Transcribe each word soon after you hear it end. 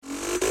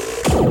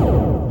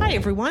Hi,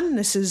 everyone.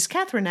 This is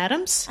Catherine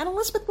Adams. And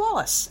Elizabeth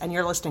Wallace. And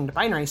you're listening to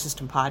Binary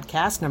System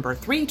Podcast number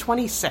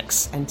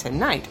 326. And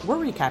tonight, we're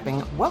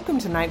recapping Welcome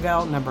to Night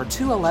Vale number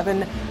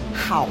 211,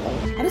 Howl.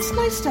 And it's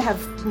nice to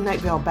have Night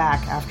Vale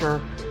back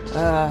after,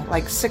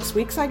 6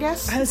 weeks, I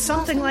guess?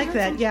 Something like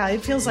that. Yeah,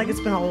 it feels like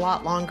it's been a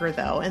lot longer,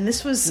 though. And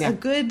this was a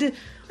good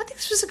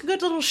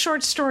little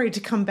short story to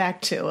come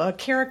back to. A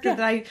character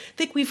that I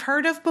think we've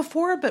heard of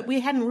before, but we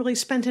hadn't really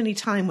spent any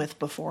time with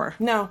before.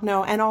 No.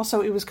 And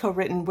also it was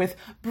co-written with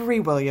Bree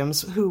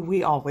Williams, who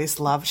we always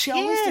love. She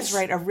always does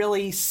write a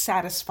really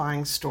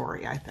satisfying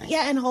story, I think.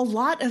 Yeah, and a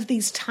lot of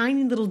these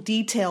tiny little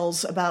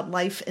details about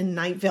life in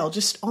Night Vale,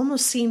 just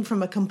almost seen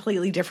from a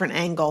completely different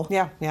angle.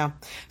 Yeah.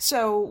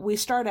 So we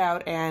start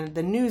out, and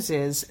the news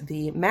is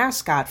the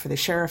mascot for the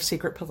Sheriff's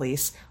Secret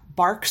Police,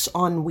 Barks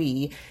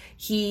Ennui,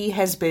 he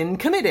has been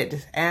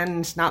committed,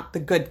 and not the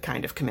good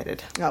kind of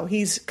committed. Oh,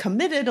 he's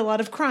committed a lot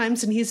of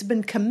crimes, and he's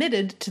been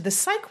committed to the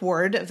psych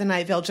ward of the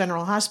Night Vale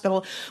General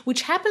Hospital,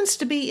 which happens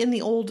to be in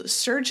the old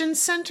Surgeon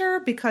Center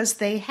because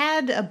they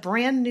had a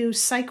brand new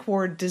psych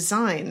ward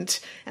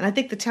designed. And I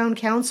think the town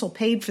council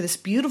paid for this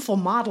beautiful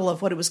model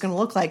of what it was going to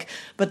look like,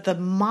 but the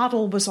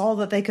model was all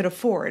that they could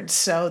afford,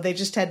 so they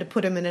just had to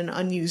put him in an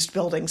unused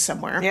building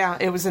somewhere. Yeah,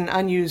 it was an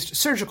unused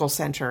surgical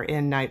center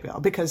in Night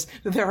Vale, because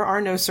there are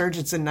no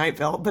surgeons in Night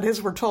Vale, but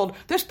as we're told,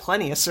 there's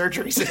plenty of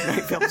surgeries in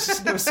Night Vale,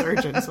 just no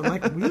surgeons. I'm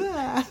like,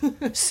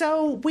 bleh.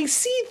 So we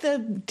see the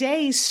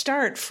day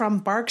start from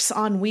Barks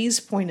Ennui's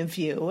point of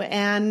view,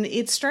 and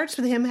it starts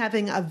with him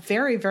having a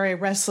very, very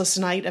restless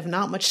night of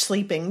not much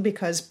sleeping,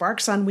 because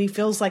Barks Ennui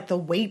feels like the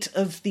weight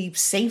of the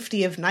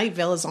safety of Night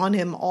Vale is on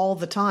him all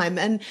the time.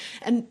 And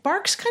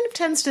Barks kind of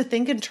tends to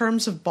think in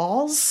terms of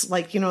balls,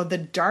 like,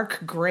 the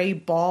dark gray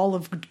ball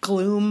of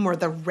gloom or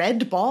the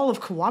red ball of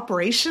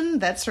cooperation,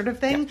 that sort of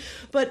thing. Yeah.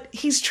 But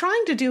he's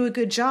trying to do a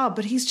good job,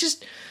 but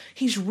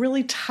he's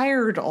really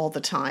tired all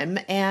the time,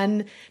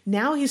 and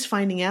now he's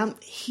finding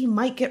out he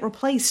might get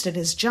replaced at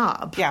his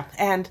job. Yeah,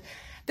 and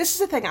this is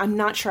the thing, I'm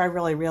not sure I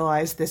really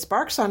realized this.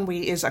 Barks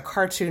Ennui is a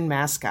cartoon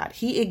mascot.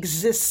 He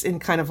exists in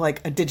kind of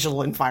like a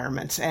digital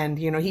environment, and,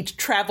 he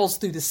travels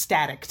through the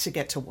static to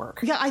get to work.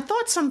 Yeah, I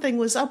thought something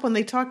was up when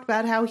they talked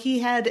about how he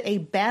had a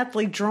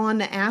badly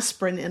drawn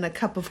aspirin in a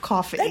cup of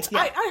coffee. I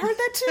heard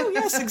that too,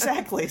 yes,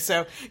 exactly.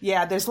 So,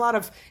 yeah, there's a lot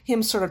of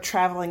him sort of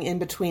traveling in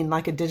between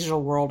like a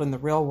digital world and the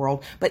real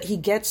world, but he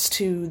gets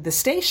to the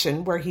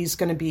station where he's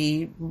going to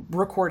be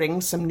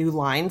recording some new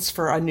lines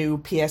for a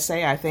new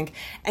PSA, I think,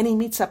 and he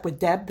meets up with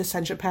Deb, the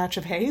Sentient Patch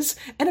of Haze,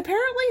 and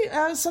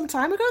apparently some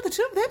time ago the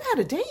two of them had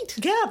a date.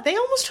 Yeah, they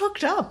almost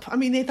hooked up. I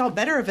mean, they thought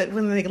better of it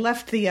when they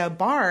left the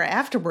bar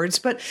afterwards,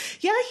 but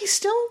yeah, he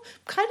still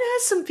kind of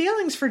has some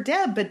feelings for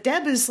Deb, but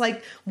Deb is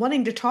like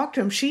wanting to talk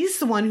to him. She's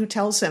the one who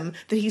tells him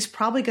that he's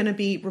probably going to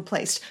be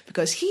replaced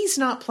because he's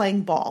not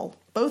playing ball,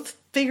 both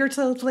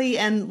figuratively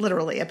and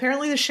literally.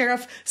 Apparently the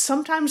sheriff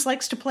sometimes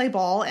likes to play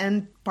ball,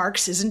 and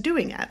Barks isn't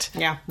doing it.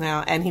 Yeah,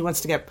 and he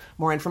wants to get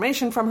more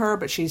information from her,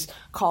 but she's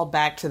called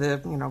back to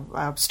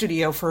the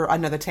studio for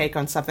another take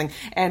on something,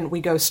 and we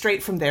go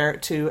straight from there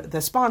to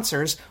the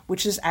sponsors,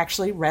 which is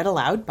actually read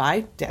aloud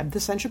by Deb, the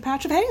Sentient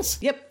Patch of Haze.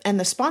 Yep, and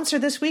the sponsor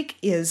this week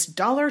is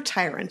Dollar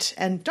Tyrant,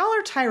 and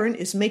Dollar Tyrant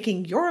is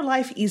making your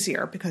life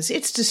easier because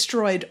it's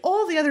destroyed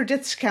all the other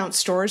discount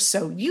stores,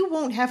 so you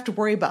won't have to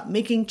worry about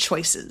making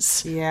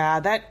choices. Yeah,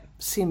 that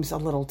seems a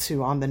little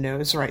too on the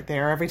nose right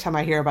there. Every time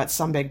I hear about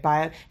some big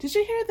buy it. Did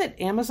you hear that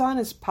Amazon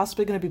is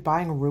possibly going to be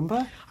buying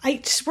Roomba?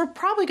 We're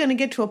probably going to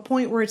get to a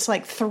point where it's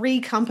like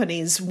 3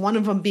 companies, one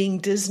of them being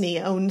Disney,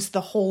 owns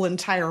the whole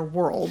entire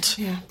world.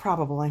 Yeah,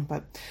 probably.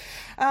 But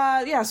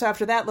so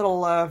after that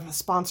little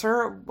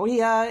sponsor, we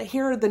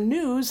hear the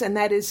news, and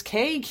that is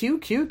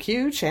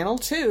KQQQ Channel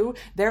 2.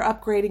 They're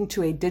upgrading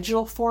to a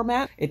digital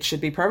format. It should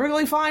be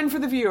perfectly fine for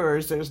the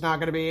viewers. There's not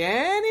going to be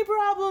any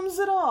problems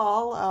at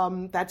all.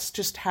 That's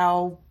just how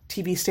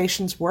TV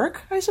stations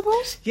work, I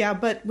suppose? Yeah,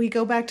 but we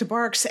go back to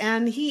Barks,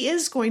 and he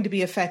is going to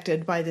be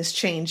affected by this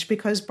change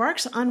because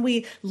Barks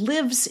Ennui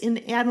lives in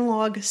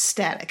analog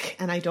static,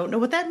 and I don't know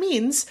what that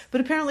means,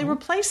 but apparently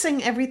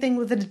replacing everything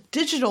with a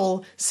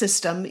digital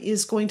system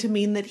is going to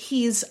mean that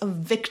he's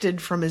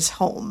evicted from his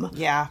home.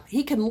 Yeah,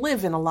 he can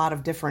live in a lot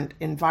of different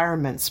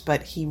environments,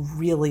 but he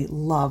really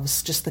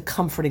loves just the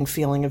comforting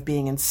feeling of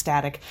being in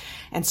static,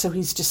 and so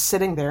he's just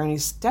sitting there, and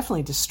he's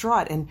definitely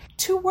distraught, and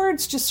 2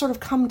 words just sort of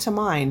come to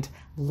mind: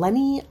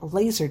 Lenny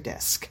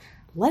Laserdisc.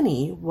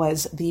 Lenny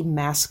was the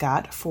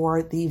mascot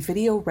for the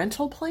video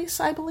rental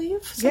place, I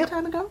believe, some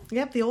time ago.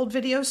 Yep, the old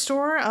video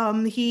store.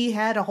 He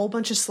had a whole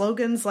bunch of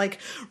slogans like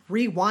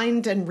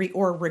rewind and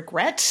or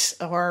regret,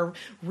 or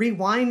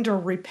rewind or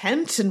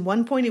repent. And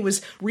one point it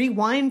was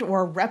rewind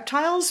or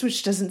reptiles,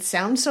 which doesn't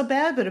sound so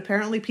bad, but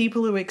apparently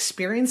people who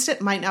experienced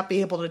it might not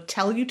be able to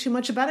tell you too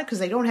much about it because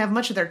they don't have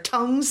much of their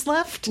tongues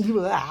left.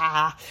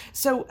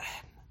 So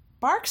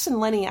Barks and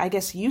Lenny, I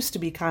guess, used to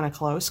be kind of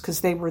close because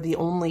they were the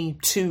only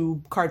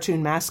two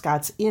cartoon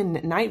mascots in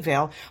Night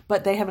Vale,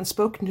 but they haven't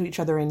spoken to each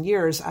other in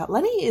years.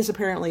 Lenny is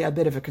apparently a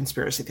bit of a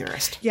conspiracy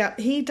theorist. Yeah,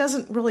 he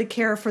doesn't really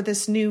care for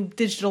this new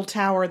digital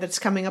tower that's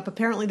coming up.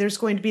 Apparently there's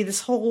going to be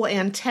this whole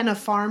antenna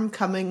farm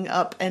coming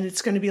up, and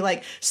it's going to be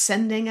like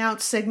sending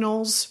out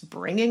signals,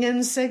 bringing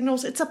in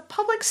signals. It's a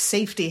public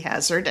safety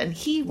hazard, and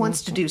he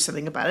wants to do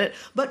something about it.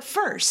 But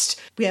first,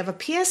 we have a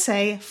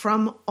PSA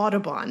from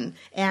Audubon,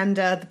 and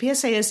the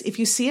PSA is, if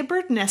you see a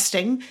bird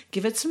nesting,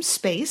 give it some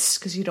space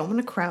because you don't want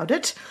to crowd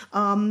it.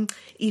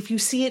 If you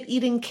see it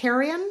eating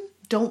carrion,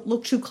 don't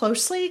look too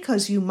closely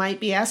because you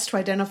might be asked to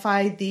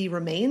identify the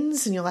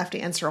remains and you'll have to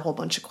answer a whole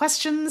bunch of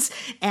questions.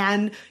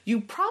 And you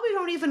probably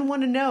don't even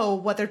want to know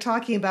what they're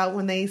talking about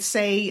when they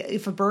say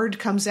if a bird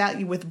comes at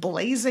you with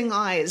blazing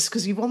eyes,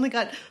 because you've only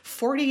got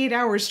 48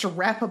 hours to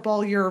wrap up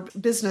all your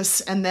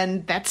business and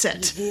then that's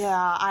it.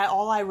 Yeah,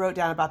 all I wrote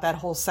down about that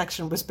whole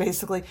section was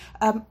basically,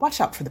 watch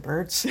out for the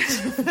birds.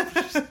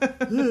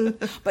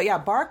 But yeah,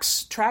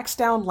 Barks tracks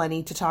down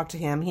Lenny to talk to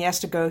him. He has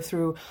to go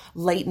through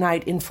late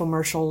night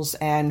infomercials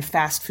and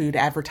fast food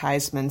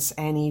advertisements,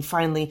 and he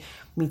finally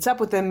meets up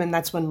with him, and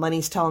that's when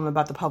Lenny's telling him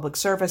about the public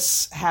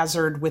service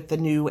hazard with the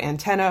new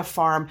antenna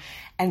farm.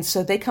 And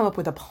so they come up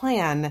with a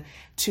plan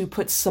to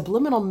put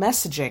subliminal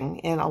messaging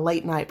in a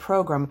late night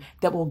program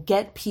that will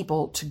get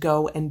people to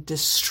go and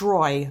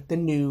destroy the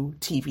new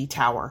TV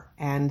tower.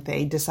 And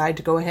they decide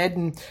to go ahead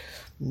and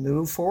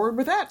move forward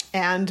with that.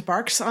 And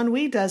Barks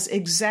Ennui does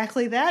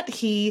exactly that.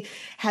 He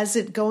has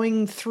it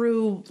going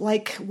through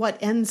like what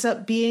ends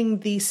up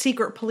being the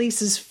secret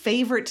police's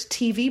favorite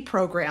TV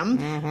program.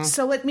 Mm-hmm.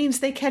 So it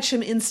means they catch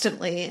him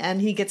instantly, and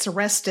he gets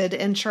arrested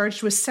and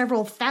charged with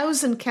several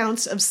thousand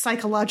counts of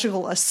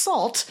psychological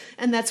assault.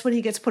 And that's when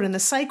he gets put in the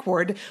psych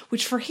ward,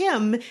 which for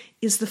him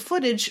is the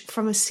footage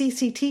from a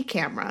CCTV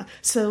camera.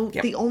 So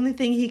the only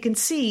thing he can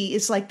see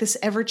is like this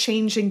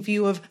ever-changing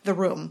view of the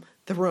room,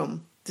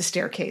 the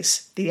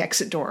staircase, the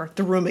exit door,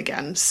 the room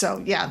again.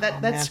 So yeah,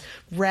 that's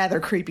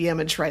rather creepy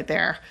image right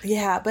there.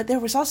 Yeah, but there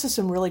was also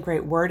some really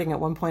great wording at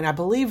one point. I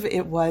believe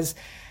it was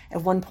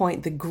at one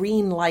point the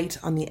green light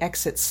on the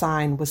exit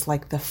sign was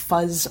like the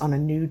fuzz on a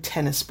new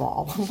tennis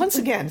ball. Once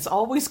again, it's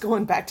always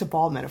going back to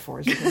ball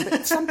metaphors.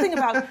 But something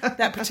about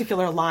that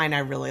particular line I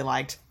really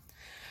liked.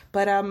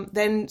 But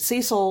then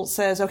Cecil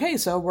says, okay,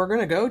 so we're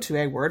going to go to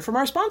a word from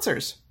our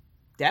sponsors.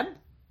 Deb?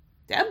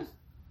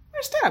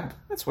 Where's Deb?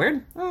 That's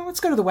weird. Oh, let's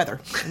go to the weather.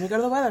 Let me go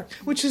to the weather.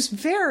 Which is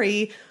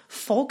very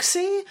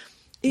folksy.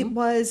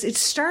 It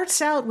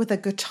starts out with a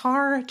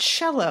guitar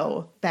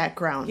cello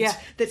background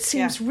that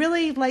seems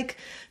really like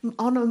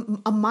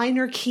on a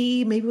minor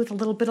key, maybe with a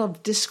little bit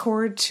of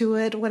discord to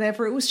it,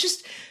 whatever. It was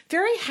just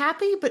very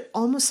happy, but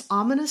almost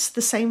ominous at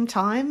the same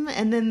time.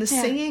 And then the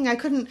singing,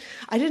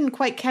 I didn't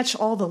quite catch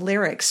all the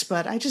lyrics,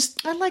 but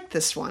I liked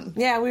this one.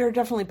 Yeah, we were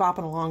definitely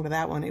bopping along to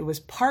that one. It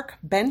was Park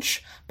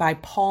Bench by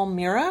Paul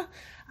Mira.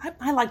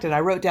 I liked it.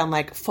 I wrote down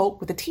like folk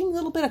with a teeny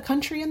little bit of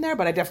country in there,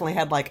 but I definitely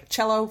had like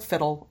cello,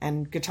 fiddle,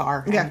 and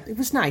guitar. And it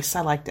was nice.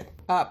 I liked it.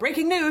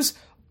 Breaking news.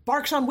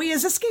 Barks Ennui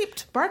has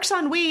escaped. Barks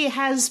Ennui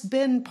has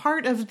been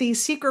part of the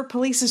secret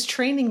police's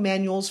training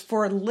manuals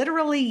for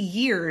literally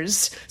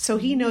years, so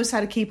he knows how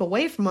to keep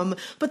away from them.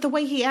 But the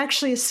way he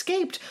actually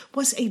escaped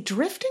was a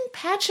drifting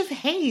patch of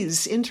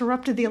haze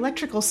interrupted the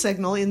electrical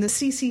signal in the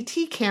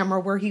CCTV camera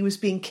where he was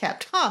being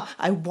kept.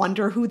 I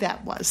wonder who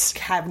that was.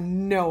 Have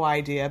no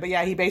idea. But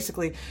yeah, he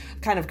basically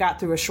kind of got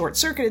through a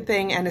short-circuited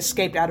thing and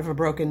escaped out of a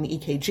broken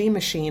EKG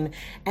machine.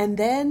 And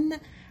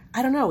then,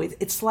 I don't know,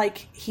 it's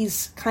like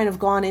he's kind of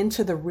gone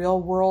into the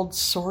real world,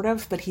 sort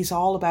of, but he's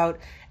all about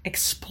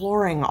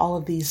exploring all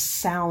of these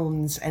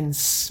sounds and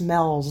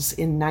smells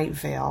in Night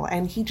Vale.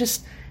 And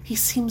he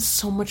seems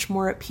so much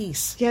more at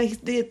peace. Yeah,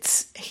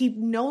 he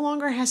no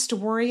longer has to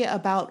worry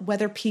about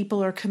whether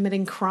people are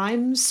committing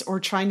crimes or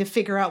trying to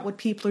figure out what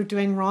people are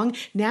doing wrong.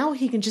 Now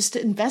he can just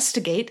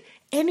investigate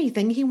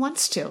anything he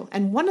wants to.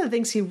 And one of the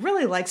things he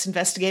really likes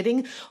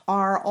investigating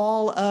are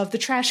all of the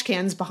trash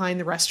cans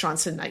behind the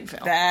restaurants in Night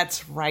Vale.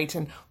 That's right.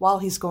 And while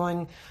he's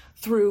going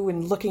through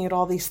and looking at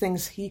all these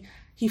things,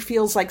 he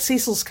feels like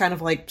Cecil's kind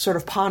of like sort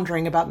of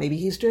pondering about maybe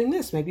he's doing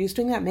this, maybe he's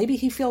doing that. Maybe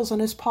he feels on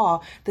his paw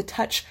the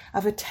touch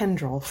of a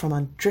tendril from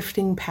a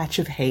drifting patch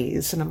of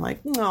haze. And I'm like,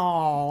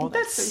 oh,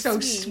 that's so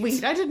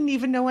sweet. I didn't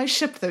even know I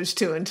shipped those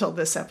two until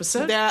this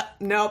episode.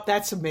 Nope,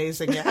 that's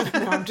amazing. Yeah,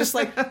 no, I'm just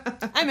like,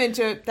 I'm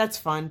into it. That's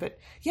fun. But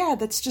yeah,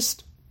 that's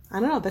just, I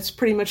don't know, that's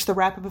pretty much the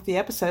wrap-up of the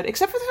episode,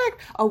 except for the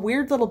fact, a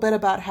weird little bit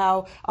about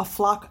how a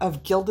flock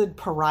of gilded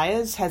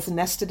pariahs has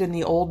nested in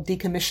the old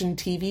decommissioned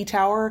TV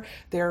tower.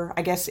 They're,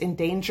 I guess,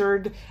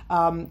 endangered.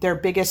 Their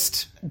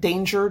biggest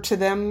danger to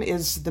them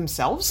is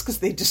themselves, because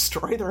they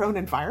destroy their own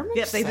environment.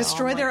 Yep, they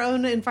destroy their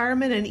own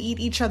environment and eat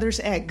each other's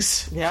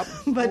eggs. Yep.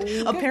 But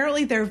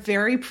apparently they're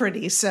very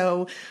pretty,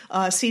 so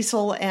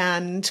Cecil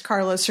and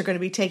Carlos are going to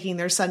be taking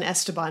their son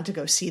Esteban to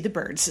go see the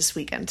birds this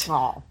weekend.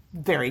 Oh,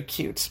 very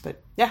cute.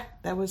 But yeah,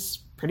 that was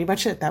pretty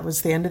much it. That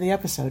was the end of the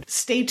episode.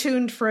 Stay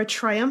tuned for a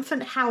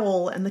triumphant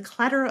howl and the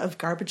clatter of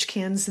garbage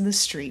cans in the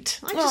street.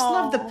 I just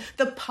love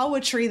the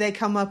poetry they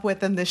come up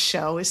with in this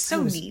show. Is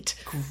so neat.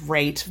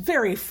 Great.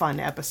 Very fun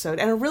episode.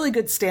 And a really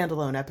good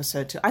standalone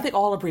episode, too. I think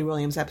all of Brie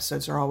Williams'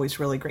 episodes are always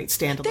really great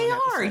standalone They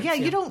are. episodes. Yeah,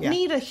 you don't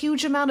need a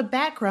huge amount of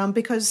background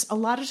because a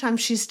lot of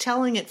times she's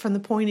telling it from the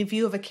point of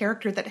view of a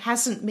character that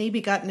hasn't maybe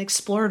gotten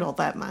explored all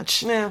that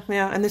much. Yeah.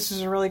 And this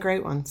is a really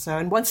great one. So,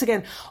 and once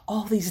again,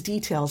 all these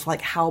details,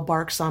 like how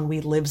Barks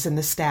Ennui lives in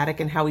the static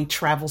and how he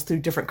travels through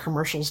different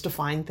commercials to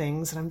find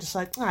things. And I'm just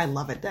like, I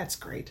love it. That's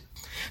great.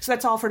 So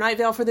that's all for Night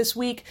Vale for this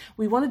week.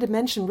 We wanted to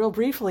mention real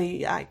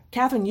briefly,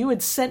 Catherine, you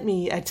had sent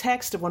me a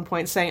text at one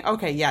point saying,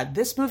 okay, yeah,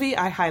 this movie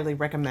I highly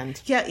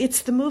recommend. Yeah,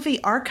 it's the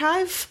movie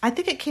Archive. I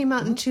think it came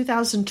out in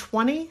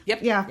 2020. Yep.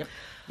 Yeah. Yep.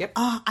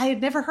 I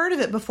had never heard of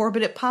it before,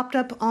 but it popped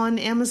up on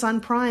Amazon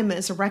Prime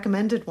as a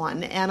recommended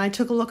one, and I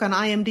took a look on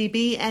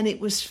IMDb, and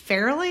it was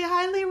fairly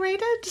highly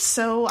rated.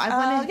 So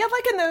I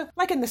went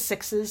like in the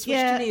sixes, which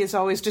to me is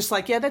always just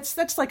like,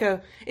 that's like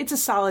it's a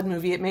solid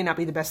movie. It may not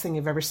be the best thing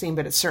you've ever seen,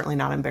 but it's certainly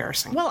not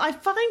embarrassing. Well, I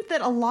find that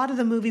a lot of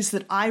the movies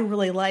that I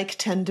really like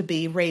tend to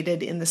be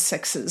rated in the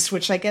sixes,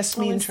 which I guess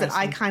means that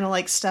I kind of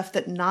like stuff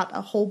that not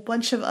a whole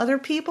bunch of other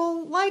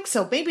people like.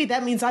 So maybe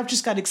that means I've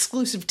just got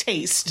exclusive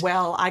taste.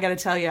 Well, I got to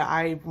tell you,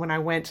 when I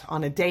went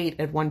on a date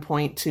at one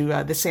point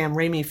to the Sam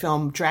Raimi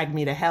film Drag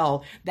Me to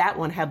Hell, that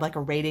one had like a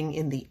rating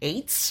in the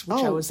 8s,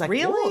 which I was like,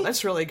 really? Oh,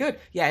 that's really good.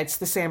 Yeah, it's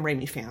the Sam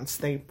Raimi fans.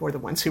 They were the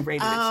ones who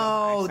rated it so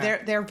high. Oh,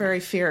 they're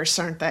very fierce,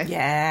 aren't they?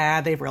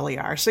 Yeah, they really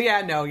are. So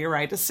yeah, no, you're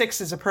right. A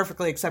 6 is a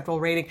perfectly acceptable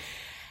rating.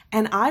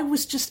 And I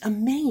was just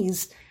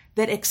amazed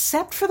that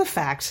except for the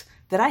fact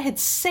that I had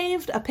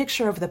saved a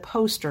picture of the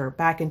poster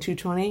back in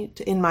 220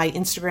 in my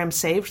Instagram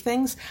saved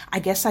things. I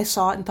guess I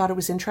saw it and thought it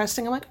was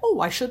interesting. I'm like, oh,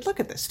 I should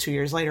look at this 2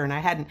 years later, and I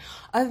hadn't.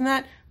 Other than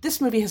that,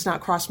 this movie has not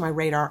crossed my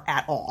radar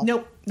at all.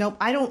 Nope.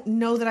 I don't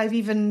know that I've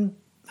even...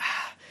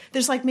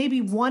 There's like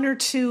maybe one or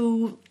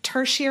two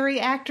tertiary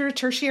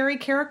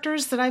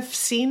characters that I've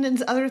seen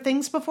in other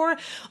things before.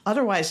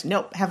 Otherwise,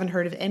 nope, haven't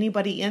heard of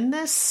anybody in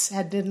this,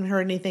 didn't hear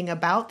anything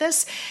about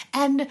this.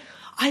 And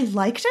I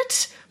liked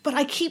it, but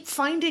I keep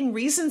finding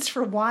reasons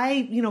for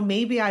why,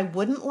 maybe I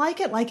wouldn't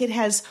like it. Like it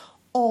has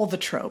all the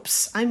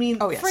tropes. I mean,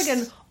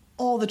 friggin'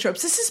 all the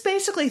tropes. This is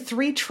basically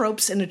 3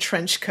 tropes in a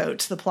trench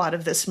coat, the plot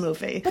of this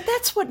movie. But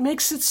that's what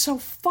makes it so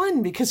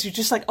fun, because you're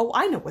just like, oh,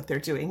 I know what they're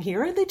doing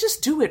here. And they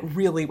just do it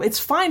really well. It's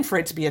fine for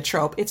it to be a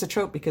trope. It's a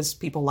trope because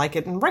people like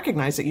it and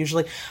recognize it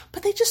usually.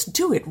 But they just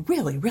do it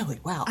really, really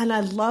well. And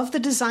I love the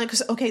design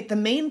because, the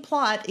main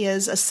plot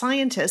is a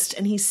scientist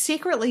and he's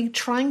secretly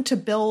trying to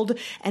build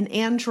an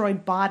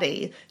android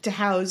body to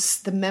house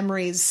the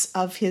memories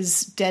of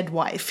his dead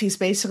wife. He's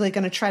basically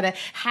going to try to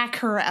hack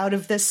her out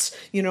of this,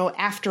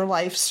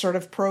 afterlife sort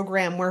of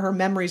program where her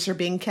memories are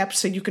being kept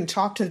so you can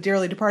talk to the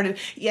dearly departed.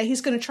 Yeah, he's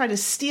going to try to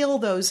steal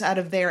those out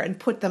of there and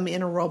put them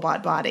in a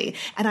robot body.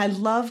 And I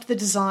loved the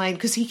design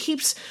because he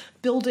keeps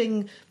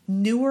building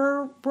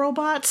newer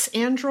robots,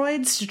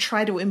 androids, to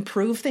try to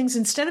improve things.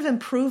 Instead of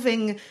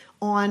improving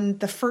on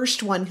the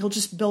first one, he'll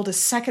just build a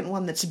second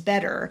one that's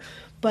better.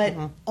 But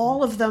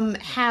all of them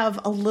have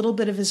a little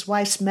bit of his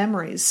wife's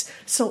memories.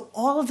 So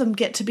all of them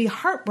get to be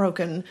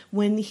heartbroken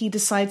when he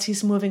decides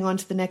he's moving on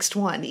to the next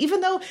one.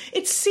 Even though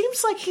it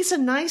seems like he's a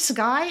nice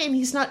guy and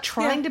he's not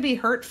trying to be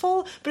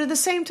hurtful, but at the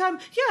same time,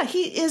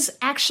 he is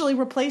actually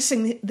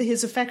replacing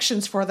his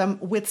affections for them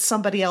with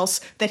somebody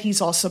else that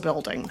he's also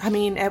building. I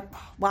mean,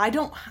 I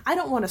don't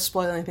want to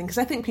spoil anything because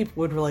I think people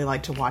would really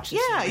like to watch it.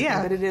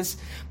 Yeah. But it is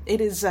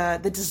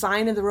the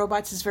design of the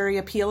robots is very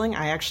appealing.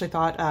 I actually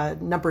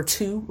thought number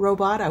 2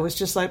 robot, I was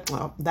just like,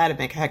 well, that'd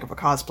make a heck of a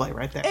cosplay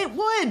right there. It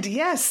would,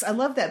 yes. I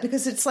love that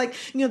because it's like,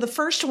 the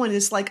first one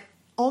is like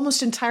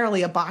almost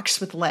entirely a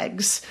box with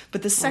legs,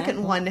 but the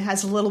second one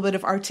has a little bit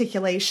of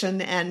articulation,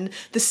 and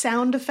the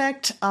sound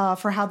effect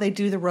for how they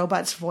do the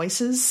robots'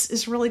 voices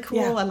is really cool.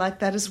 Yeah. I like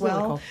that as well.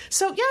 Really cool.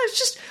 So, it's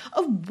just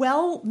a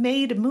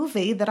well-made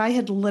movie that I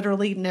had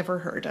literally never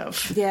heard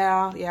of.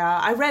 Yeah.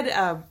 I read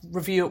a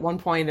review at one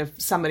point of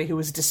somebody who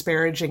was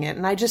disparaging it,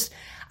 and I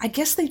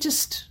guess they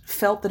just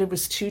felt that it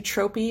was too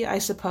tropey, I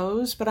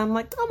suppose. But I'm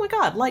like, oh my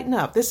God, lighten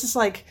up. This is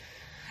like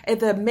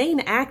the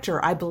main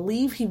actor. I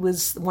believe he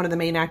was one of the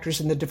main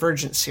actors in the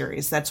Divergent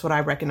series. That's what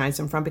I recognize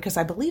him from because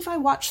I believe I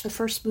watched the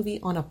first movie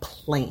on a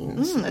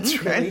plane. So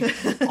that's really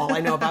all I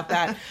know about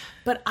that.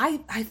 But I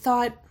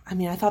thought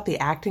the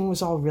acting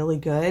was all really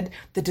good.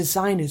 The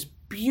design is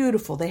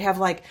beautiful. They have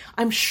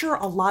I'm sure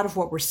a lot of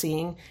what we're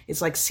seeing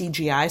is like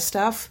CGI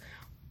stuff,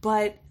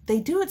 but they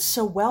do it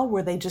so well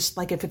where they just,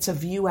 if it's a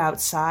view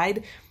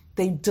outside,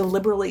 they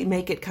deliberately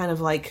make it kind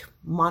of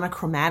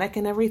monochromatic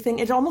and everything.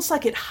 It's almost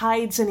like it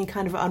hides any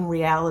kind of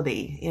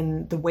unreality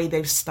in the way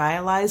they've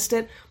stylized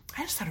it.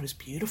 I just thought it was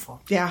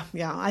beautiful. Yeah,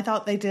 I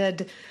thought they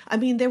did. I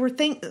mean,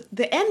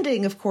 the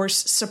ending, of course,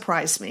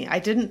 surprised me. I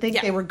didn't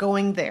think they were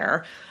going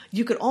there.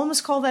 You could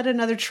almost call that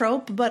another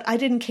trope, but I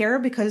didn't care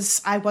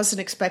because I wasn't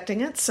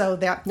expecting it. So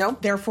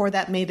therefore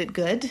that made it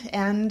good.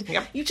 And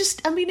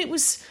it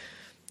was...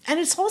 And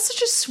it's all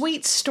such a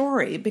sweet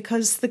story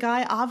because the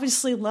guy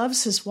obviously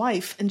loves his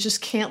wife and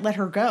just can't let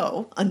her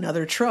go.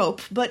 Another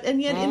trope.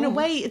 And yet, in a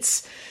way,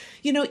 it's,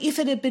 if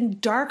it had been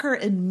darker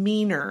and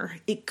meaner,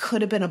 it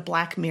could have been a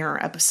Black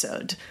Mirror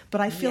episode. But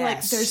I feel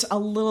like there's a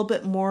little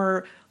bit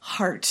more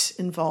heart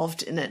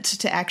involved in it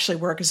to actually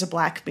work as a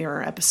Black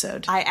Mirror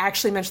episode. I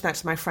actually mentioned that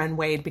to my friend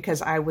Wade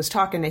because I was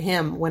talking to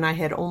him when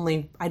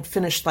I'd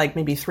finished like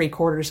maybe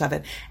 3/4 of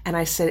it. And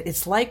I said,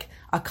 it's like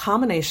a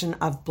combination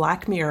of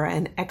Black Mirror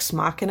and Ex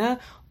Machina,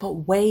 but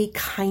way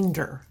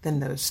kinder than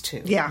those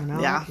two. Yeah.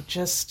 Yeah.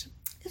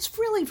 It's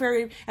really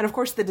very, and of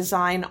course the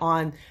design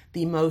on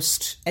the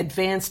most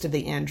advanced of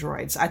the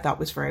androids I thought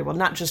was very well,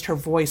 not just her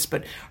voice,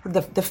 but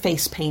the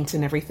face paint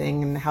and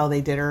everything and how they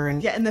did her.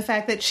 And and the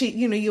fact that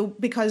she,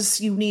 because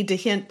you need to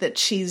hint that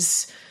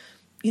she's,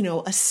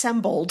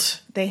 assembled,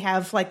 they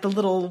have like the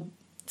little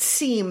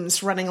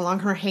seams running along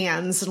her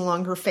hands and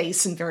along her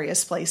face in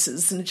various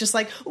places. And it's just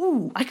like,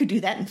 ooh, I could do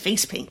that in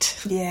face paint.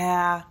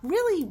 Yeah,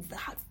 really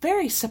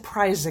very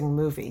surprising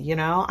movie,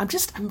 I'm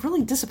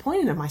really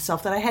disappointed in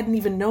myself that I hadn't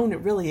even known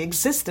it really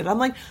existed. I'm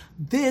like,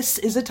 this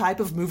is a type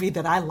of movie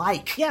that I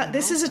like. Yeah,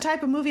 this is a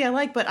type of movie I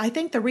like, but I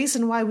think the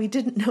reason why we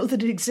didn't know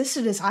that it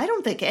existed is I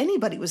don't think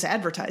anybody was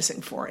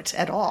advertising for it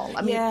at all.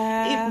 I mean,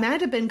 it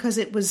might have been because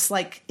it was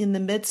like in the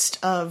midst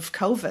of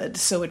COVID,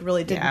 so it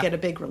really didn't get a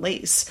big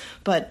release.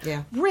 But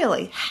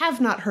really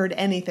have not heard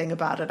anything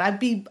about it. I'd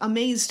be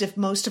amazed if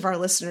most of our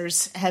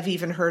listeners have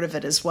even heard of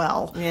it as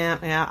well.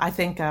 Yeah. I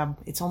think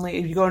it's only,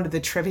 if you go into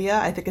the trivia,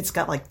 I think it's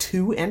got like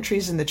 2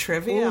 entries in the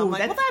trivia. Ooh, I'm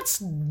like, well, that's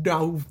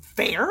no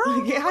fair.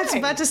 Yeah, I was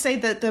about to say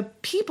that the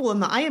people in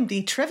the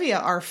IMDb trivia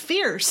are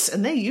fierce,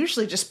 and they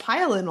usually just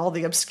pile in all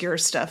the obscure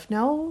stuff.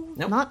 Not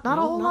a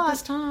whole lot. Not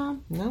this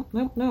time.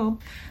 No.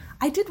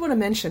 I did want to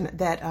mention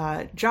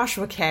that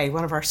Joshua Kay,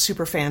 one of our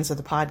super fans of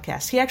the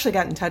podcast, he actually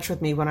got in touch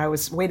with me when I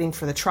was waiting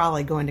for the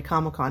trolley going to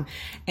Comic-Con,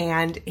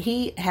 and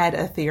he had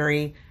a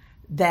theory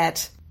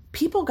that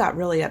people got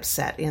really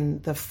upset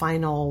in the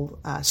final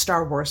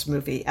Star Wars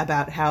movie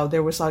about how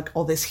there was like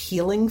all this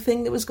healing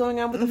thing that was going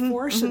on with the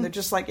Force, and they're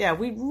just like,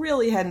 we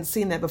really hadn't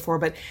seen that before,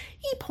 but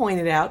he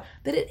pointed out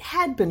that it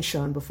had been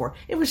shown before.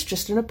 It was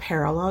just in a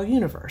parallel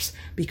universe,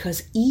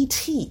 because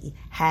E.T.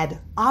 had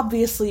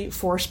obviously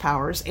Force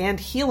powers and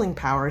healing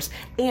powers,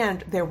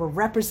 and there were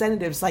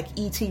representatives, like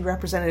E.T.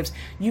 representatives,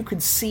 you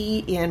could see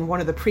in one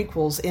of the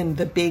prequels in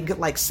the big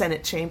like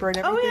Senate chamber and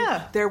everything. Oh,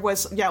 yeah. There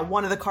was,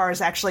 one of the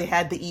cars actually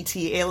had the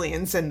E.T.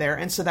 aliens in there,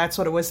 and so that's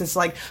what it was. It's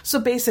like, so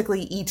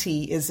basically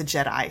E.T. is a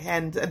Jedi,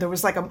 and there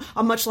was like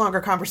a much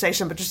longer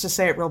conversation, but just to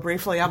say it real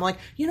briefly, I'm like,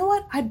 you know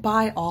what? I'd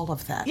buy all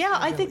of that. Yeah,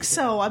 I think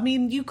so. I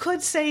mean, you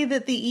could say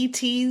that the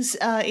E.T.'s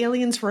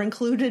aliens were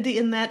included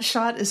in that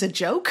shot as a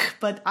joke,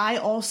 but I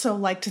also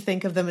like to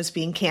think of them as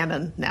being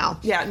canon now.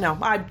 Yeah, no,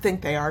 I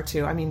think they are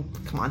too. I mean,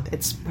 come on,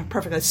 it's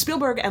perfect.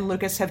 Spielberg and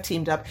Lucas have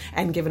teamed up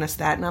and given us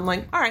that, and I'm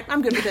like, all right,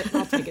 I'm good with it.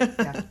 I'll take it.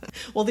 Yeah.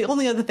 Well, the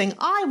only other thing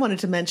I wanted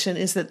to mention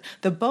is that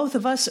the both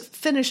of us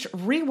finished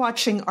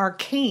rewatching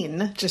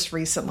Arcane just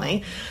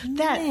recently.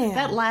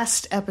 That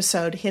last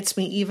episode hits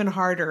me even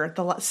harder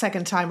the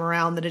second time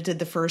around than it did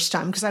the first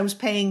time, because I was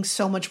paying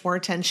so much more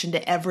attention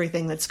to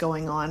everything that's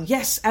going on.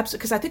 Yes, absolutely.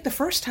 Because I think the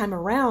first time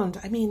around,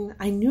 I mean,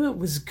 I knew it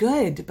was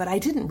good, but I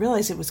didn't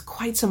realize it was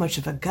quite so much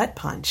of a gut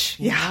punch.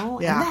 You know?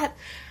 Yeah. And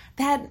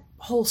that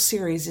whole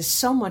series is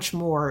so much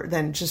more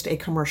than just a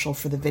commercial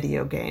for the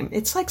video game.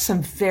 It's like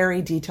some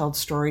very detailed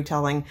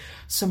storytelling,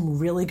 some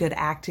really good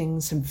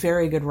acting, some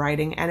very good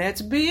writing, and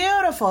it's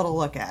beautiful to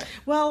look at.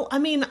 Well, I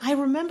mean, I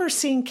remember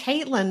seeing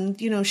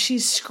Caitlin,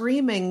 she's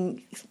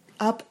screaming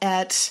up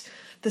at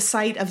the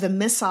site of the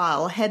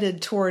missile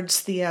headed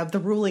towards the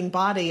ruling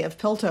body of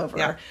Piltover.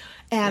 Yeah.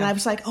 And I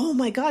was like, oh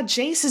my God,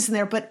 Jace is in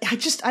there. But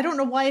I don't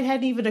know why it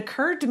hadn't even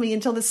occurred to me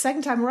until the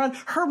second time around.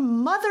 Her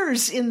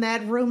mother's in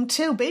that room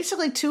too.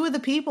 Basically, 2 of the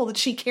people that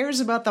she cares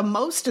about the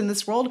most in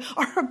this world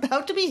are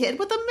about to be hit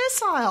with a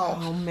missile.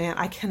 Oh man,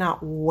 I cannot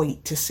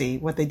wait to see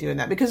what they do in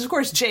that. Because of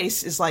course,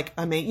 Jace is like,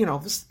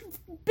 this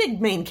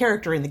big main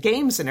character in the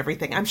games and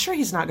everything. I'm sure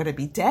he's not going to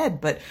be dead,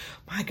 but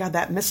my God,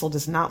 that missile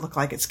does not look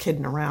like it's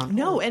kidding around.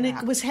 No, and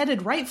it was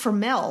headed right for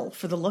Mel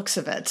for the looks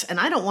of it. And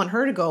I don't want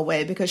her to go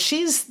away because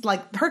she's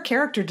like, her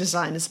character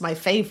design is my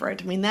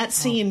favorite. I mean, that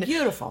scene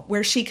beautiful,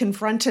 where she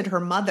confronted her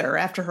mother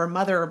after her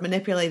mother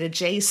manipulated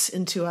Jace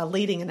into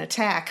leading an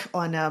attack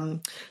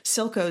on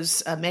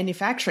Silco's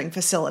manufacturing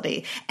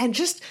facility. And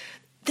just,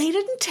 they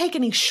didn't take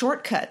any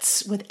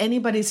shortcuts with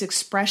anybody's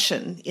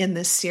expression in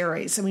this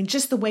series. I mean,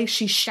 just the way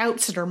she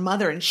shouts at her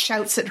mother and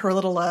shouts at her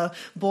little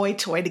boy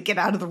toy to get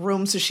out of the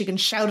room so she can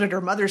shout at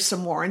her mother some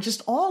more. And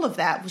just all of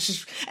that was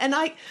just, and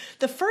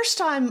the first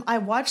time I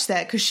watched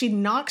that, because she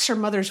knocks her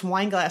mother's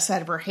wine glass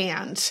out of her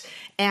hand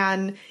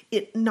and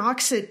it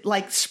knocks it,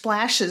 like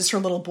splashes her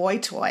little boy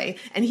toy.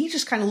 And he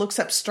just kind of looks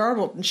up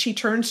startled and she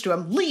turns to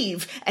him,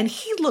 leave. And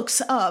he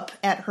looks up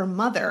at her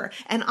mother.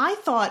 And I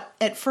thought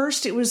at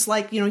first it was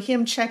like,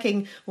 him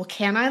checking, well,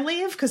 can I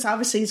leave? Because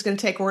obviously he's going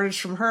to take orders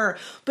from her.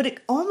 But it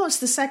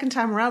almost the second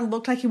time around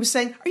looked like he was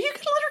saying, are you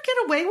going to let her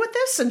get away with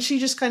this? And she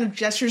just kind of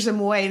gestures him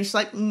away. And she's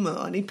like,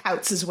 and he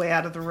pouts his way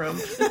out of the room.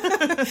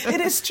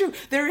 It is true.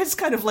 There is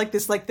kind of like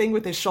this like thing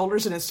with his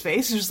shoulders and his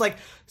face. He's just like,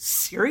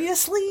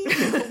 seriously?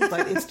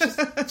 But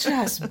it's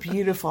just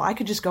beautiful. I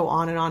could just go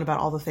on and on about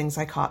all the things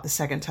I caught the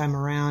second time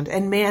around.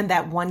 And man,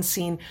 that one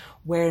scene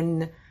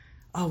when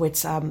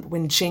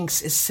when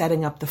Jinx is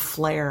setting up the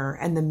flare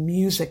and the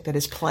music that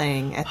is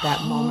playing at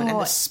that moment and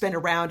the spin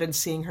around and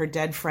seeing her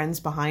dead friends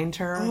behind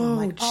her. And I'm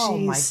like, oh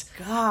my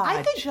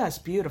God,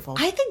 just beautiful.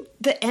 I think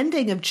the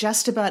ending of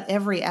just about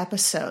every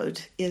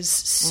episode is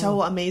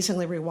so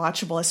amazingly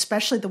rewatchable,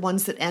 especially the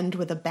ones that end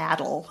with a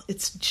battle.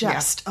 It's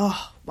just,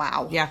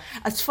 wow. Yeah.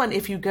 It's fun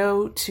if you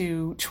go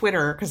to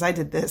Twitter, because I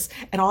did this,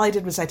 and all I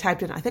did was I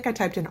typed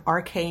in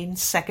Arcane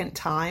second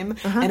time,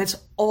 and it's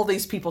all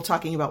these people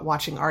talking about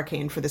watching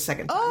Arcane for the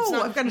second time.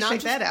 Oh, I've got to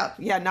check that out.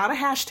 Yeah, not a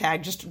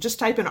hashtag. Just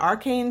type in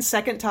Arcane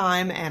second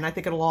time, and I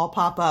think it'll all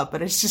pop up.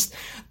 But it's just,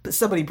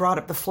 somebody brought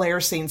up the flare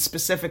scene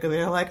specifically.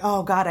 They're like,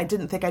 oh God, I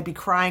didn't think I'd be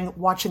crying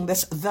watching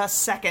this the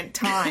second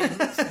time.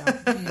 So,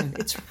 man,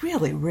 it's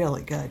really,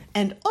 really good.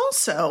 And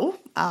also,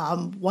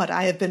 what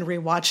I have been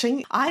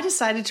rewatching, I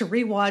decided to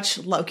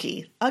rewatch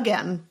Loki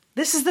again.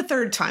 This is the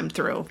third time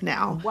through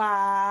now.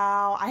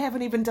 Wow. I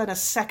haven't even done a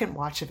second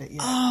watch of it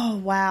yet.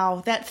 Oh,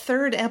 wow. That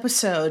third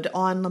episode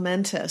on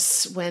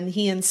Lamentus, when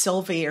he and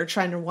Sylvie are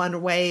trying to run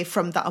away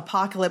from the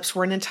apocalypse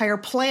where an entire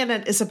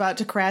planet is about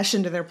to crash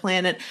into their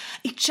planet,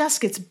 it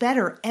just gets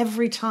better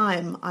every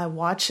time I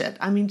watch it.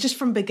 I mean, just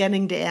from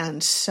beginning to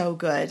end, so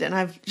good. And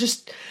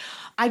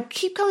I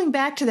keep coming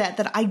back to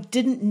that I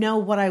didn't know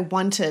what I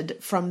wanted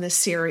from this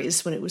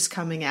series when it was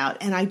coming out.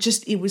 And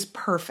it was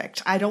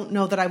perfect. I don't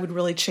know that I would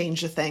really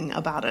change a thing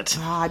about it.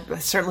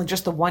 Certainly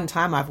just the one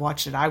time I've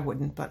watched it, I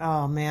wouldn't. But,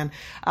 oh, man.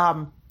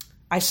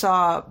 I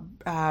saw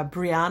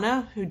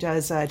Brianna, who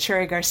does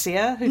Cherry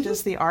Garcia, who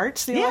does the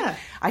art.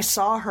 I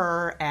saw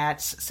her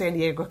at San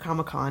Diego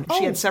Comic-Con.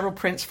 She had several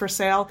prints for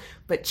sale,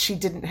 but she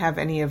didn't have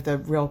any of the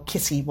real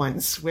kissy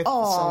ones with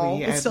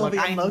Sylvie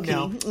and Loki.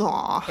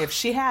 Aww. If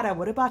she had, I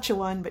would have bought you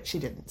one, but she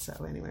didn't.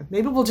 So anyway,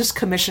 maybe we'll just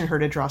commission her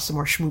to draw some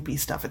more schmoopy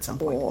stuff at some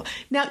point.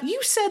 Now, you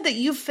said that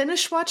you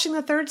finished watching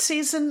the third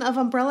season of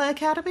Umbrella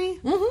Academy?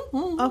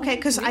 Okay,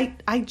 because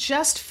I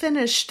just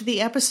finished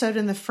the episode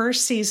in the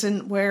first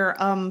season where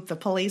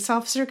the police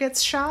officer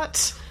gets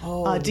shot.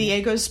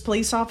 Diego's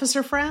police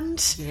officer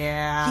friend.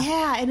 Yeah.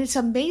 Yeah, and it's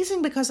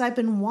amazing because I've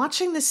been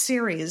watching this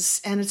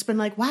series and it's been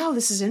like, wow,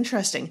 this is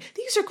interesting.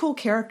 These are cool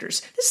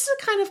characters. This is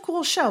a kind of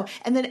cool show.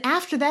 And then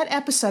after that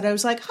episode, I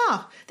was like,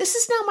 this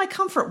is now my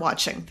comfort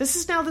watching. This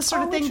is now the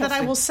sort of thing that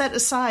I will set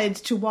aside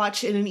to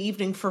watch in an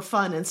evening for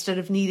fun instead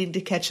of needing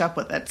to catch up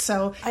with it.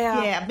 So,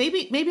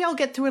 maybe I'll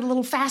get through it a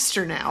little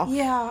faster now.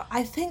 Yeah,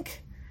 I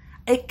think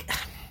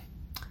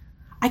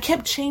I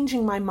kept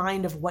changing my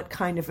mind of what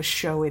kind of a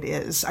show it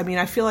is. I mean,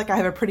 I feel like I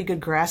have a pretty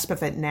good grasp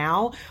of it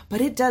now, but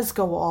it does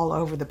go all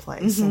over the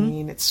place. I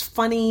mean, it's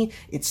funny,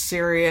 it's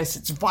serious,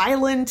 it's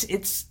violent,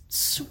 it's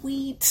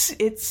sweet,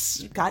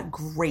 it's got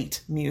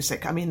great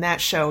music. I mean,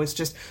 that show is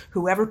just,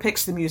 whoever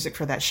picks the music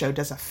for that show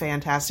does a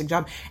fantastic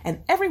job.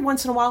 And every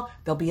once in a while,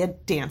 there'll be a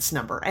dance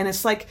number. And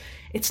it's like,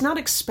 it's not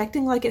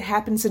expecting like it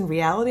happens in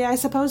reality, I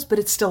suppose, but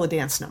it's still a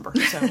dance number.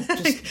 So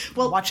just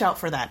watch out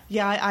for that.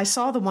 Yeah, I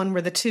saw the one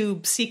where the two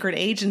secret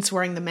agents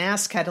wearing the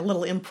mask had a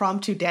little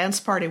impromptu dance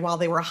party while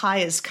they were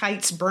high as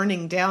kites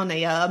burning down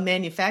a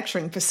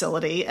manufacturing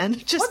facility. And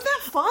just, wasn't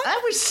that fun?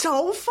 That was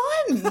so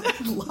fun.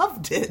 I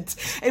loved it.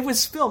 It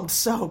was filmed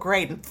so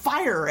great and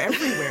fire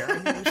everywhere. I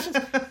mean, it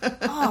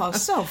was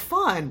just, so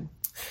fun.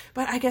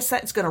 But I guess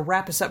that's going to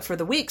wrap us up for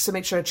the week. So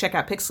make sure to check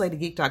out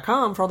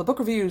pixelatedgeek.com for all the book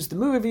reviews, the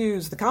movie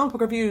reviews, the comic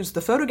book reviews,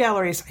 the photo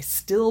galleries. I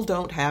still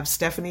don't have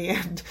Stephanie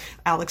and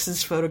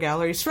Alex's photo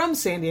galleries from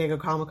San Diego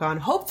Comic-Con.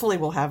 Hopefully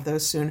we'll have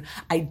those soon.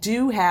 I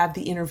do have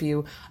the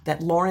interview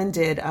that Lauren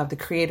did of the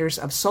creators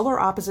of Solar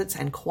Opposites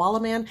and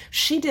Koala Man.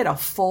 She did a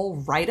full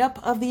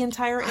write-up of the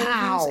entire interviews.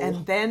 Wow.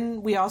 And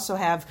then we also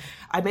have,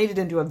 I made it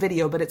into a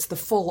video, but it's the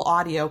full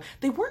audio.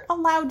 They weren't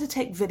allowed to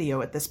take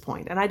video at this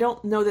point, and I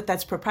don't know that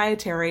that's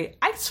proprietary.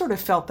 I sort of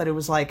felt that it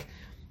was like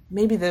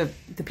maybe the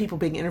people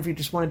being interviewed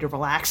just wanted to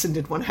relax and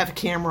didn't want to have a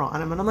camera on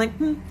them. And I'm like,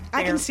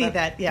 I can see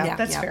that. Yeah,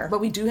 that's fair. But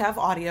we do have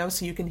audio,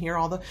 so you can hear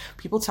all the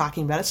people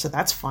talking about it, so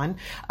that's fun.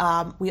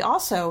 We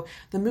also,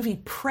 the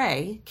movie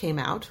Prey came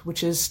out,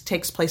 which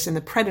takes place in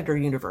the Predator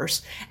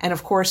universe. And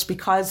of course,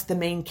 because the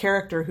main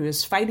character who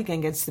is fighting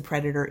against the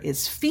Predator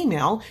is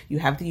female, you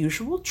have the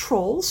usual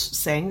trolls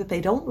saying that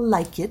they don't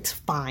like it.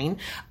 Fine.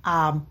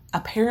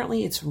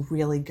 Apparently, it's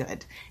really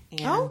good.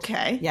 And,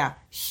 okay. Yeah.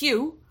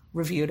 Hugh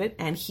reviewed it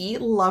and he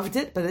loved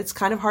it, but it's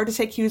kind of hard to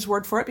take Hugh's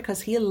word for it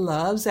because he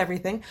loves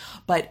everything.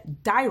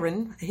 But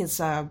Dyron, his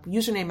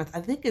username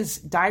I think is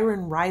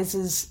Dyron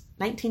Rises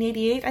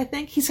 1988, I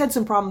think. He's had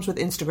some problems with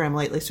Instagram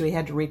lately, so he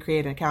had to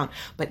recreate an account.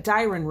 But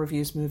Dyron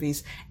reviews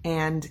movies,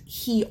 and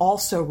he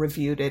also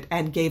reviewed it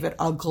and gave it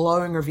a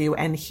glowing review.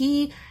 And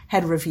he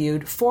had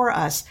reviewed for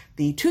us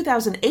the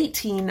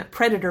 2018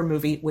 Predator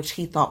movie, which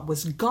he thought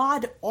was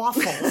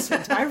god-awful. So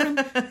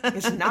Dyron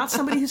is not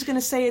somebody who's going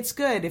to say it's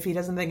good if he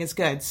doesn't think it's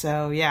good.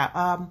 So,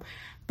 yeah.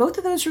 Both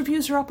of those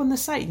reviews are up on the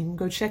site. You can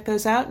go check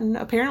those out. And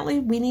apparently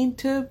we need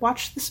to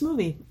watch this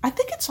movie. I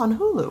think it's on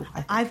Hulu.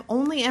 I've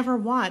only ever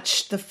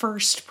watched the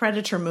first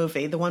Predator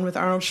movie, the one with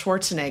Arnold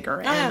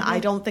Schwarzenegger. And I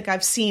don't think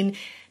I've seen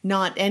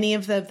not any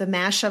of the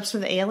mashups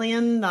with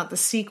Alien, not the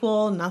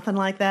sequel, nothing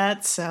like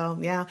that. So,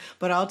 yeah.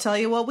 But I'll tell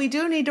you what we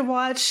do need to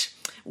watch.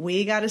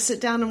 We got to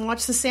sit down and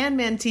watch the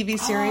Sandman TV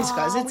series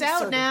because it's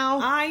out now.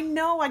 I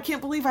know. I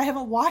can't believe I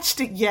haven't watched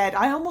it yet.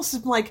 I almost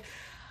am like...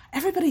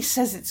 Everybody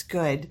says it's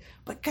good,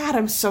 but God,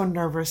 I'm so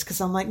nervous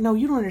because I'm like, no,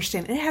 you don't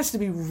understand. It has to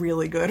be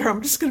really good or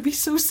I'm just going to be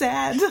so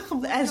sad.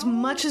 As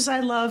much as I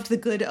loved the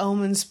Good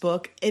Omens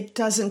book, it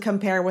doesn't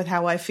compare with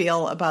how I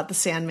feel about the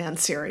Sandman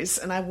series.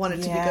 And I want it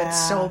to be good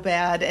so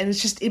bad. And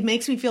it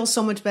makes me feel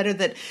so much better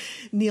that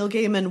Neil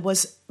Gaiman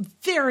was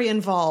very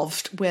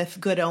involved with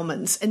Good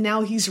Omens. And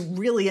now he's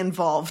really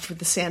involved with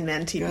the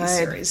Sandman TV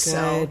series.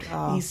 Good.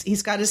 So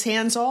he's got his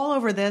hands all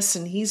over this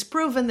and he's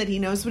proven that he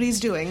knows what he's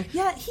doing.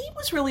 Yeah, he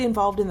was really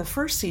involved in the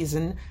first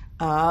season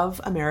of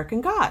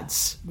American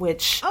Gods,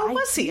 which... Oh,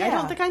 was he? Yeah. I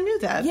don't think I knew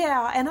that.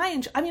 Yeah, and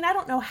I mean, I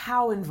don't know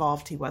how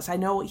involved he was. I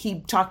know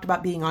he talked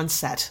about being on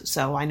set,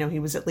 so I know he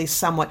was at least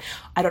somewhat...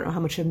 I don't know how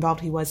much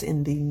involved he was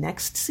in the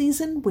next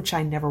season, which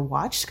I never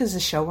watched because the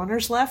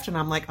showrunners left, and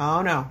I'm like,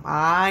 oh no,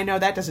 I know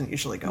that doesn't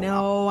usually go well.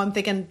 No, I'm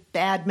thinking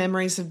bad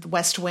memories of the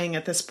West Wing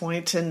at this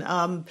point,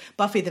 and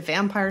Buffy the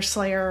Vampire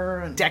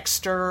Slayer, and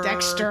Dexter,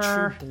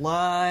 True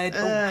Blood,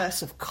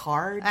 House of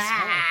Cards.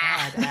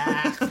 Oh,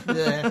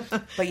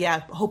 God. But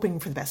yeah, hoping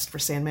for the best for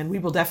Sandman. We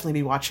will definitely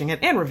be watching it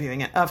and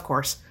reviewing it, of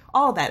course.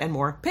 All that and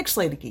more,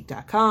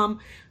 pixelatedgeek.com.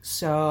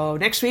 So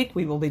next week,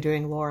 we will be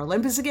doing Lore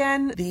Olympus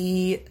again.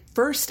 The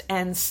first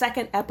and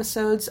second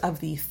episodes of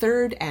the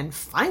third and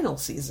final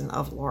season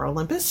of Lore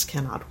Olympus.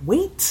 Cannot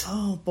wait.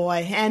 Oh,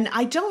 boy. And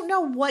I don't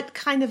know what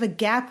kind of a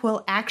gap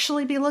we'll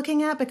actually be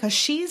looking at because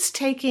she's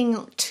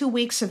taking 2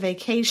 weeks of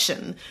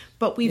vacation,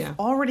 but we've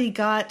already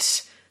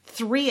got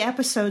 3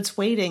 episodes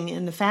waiting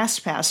in the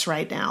Fast Pass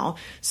right now.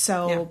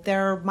 So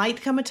there might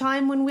come a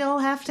time when we'll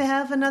have to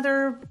have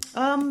another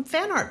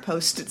fan art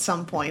post at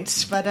some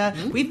point. But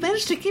we've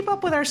managed to keep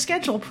up with our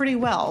schedule pretty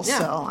well. Yeah.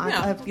 So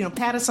I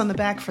pat us on the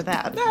back for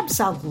that.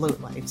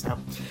 Absolutely. So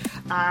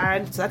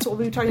that's what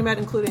we'll be talking about,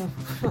 including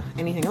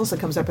anything else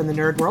that comes up in the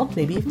nerd world,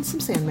 maybe even some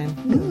Sandman.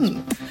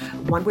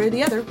 One way or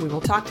the other, we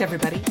will talk to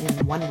everybody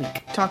in 1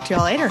 week. Talk to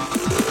y'all later.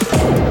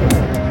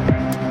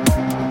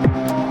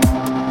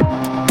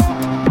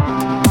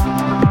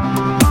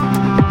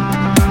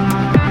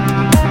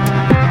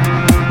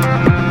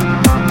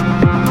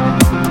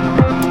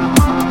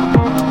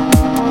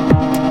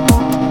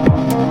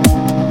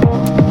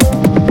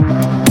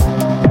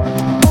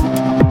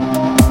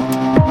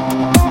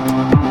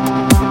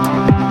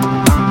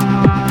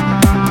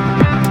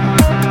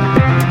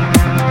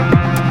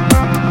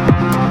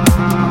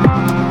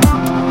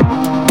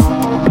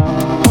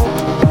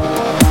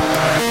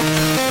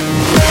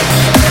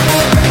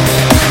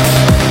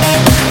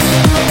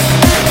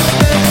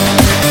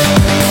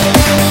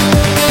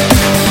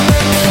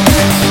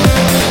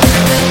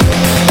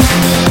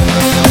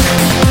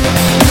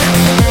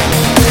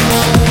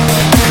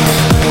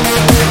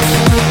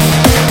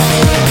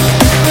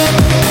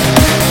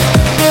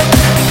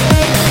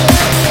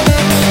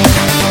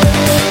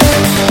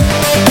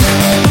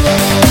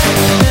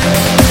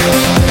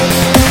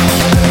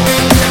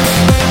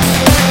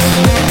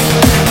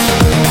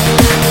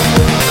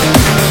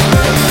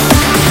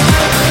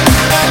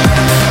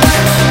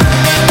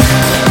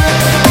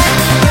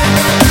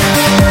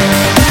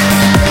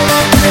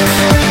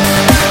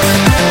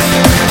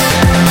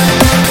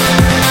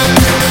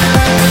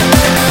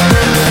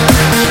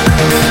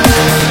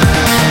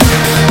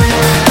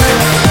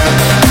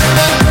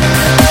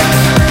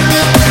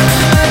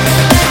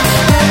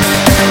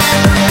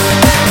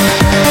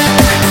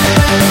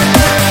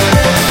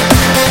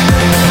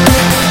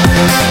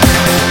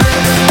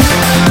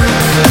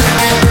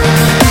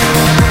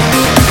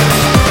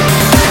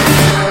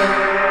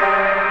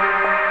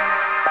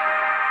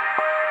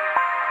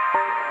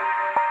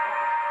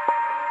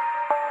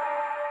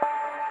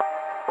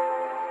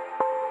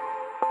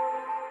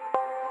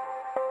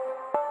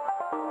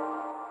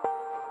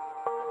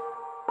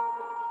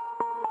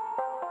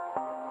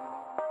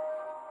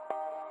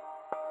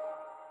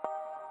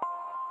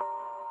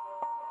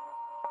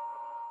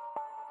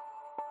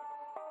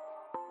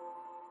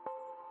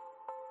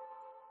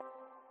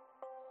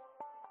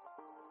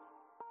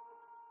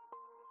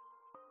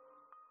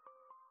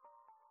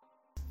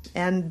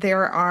 And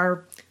there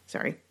are,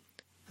 let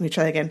me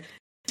try that again.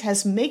 It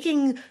has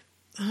making,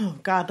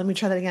 let me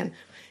try that again.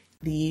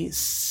 The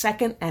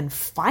second and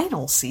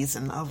final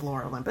season of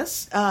Lore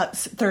Olympus.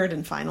 Third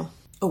and final.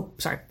 Oh,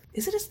 sorry.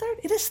 Is it his third?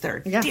 It is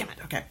third. Yeah. Damn it.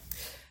 Okay.